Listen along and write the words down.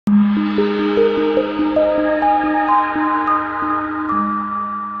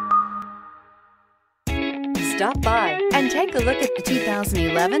Take a look at the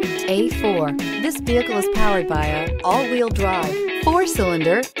 2011 A4. This vehicle is powered by a all-wheel drive,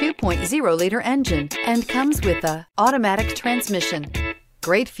 4-cylinder, 2.0-liter engine and comes with a automatic transmission.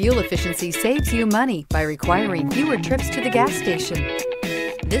 Great fuel efficiency saves you money by requiring fewer trips to the gas station.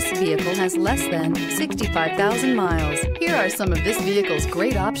 This vehicle has less than 65,000 miles. Here are some of this vehicle's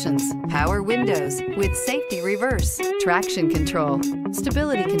great options: power windows with safety reverse, traction control,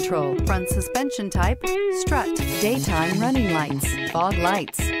 stability control, front suspension type, strut, daytime running lights, fog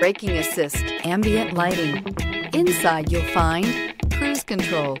lights, braking assist, ambient lighting. Inside you'll find cruise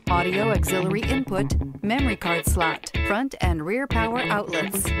control, audio auxiliary input, memory card slot, front and rear power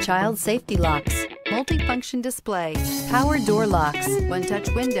outlets, child safety locks, multifunction display, power door locks, one-touch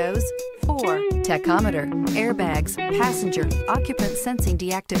windows, 4, tachometer, airbags, passenger, occupant sensing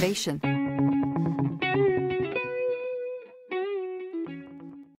deactivation.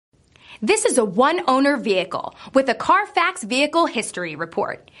 This is a one-owner vehicle with a Carfax Vehicle History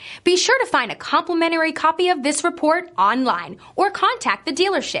Report. Be sure to find a complimentary copy of this report online or contact the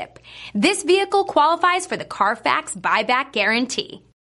dealership. This vehicle qualifies for the Carfax Buyback Guarantee.